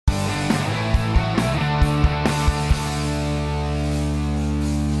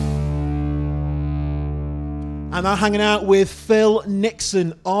And I'm hanging out with Phil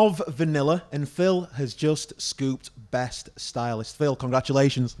Nixon of Vanilla, and Phil has just scooped Best Stylist. Phil,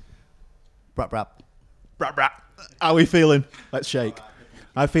 congratulations. Brap, brap. Brap, brap. How are we feeling? Let's shake. How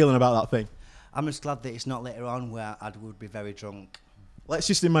are you feeling about that thing? I'm just glad that it's not later on where I would be very drunk. Let's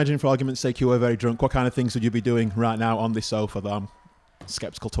just imagine, for argument's sake, you were very drunk. What kind of things would you be doing right now on this sofa that I'm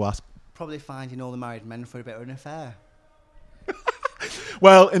sceptical to ask? Probably finding all the married men for a bit of an affair.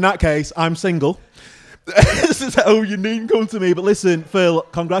 Well, in that case, I'm single. So you needn't come to me. But listen, Phil,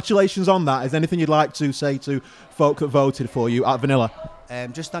 congratulations on that. Is there anything you'd like to say to folk that voted for you at Vanilla?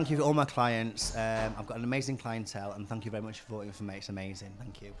 Just thank you to all my clients. I've got an amazing clientele, and thank you very much for voting for me. It's amazing.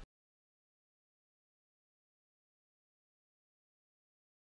 Thank you.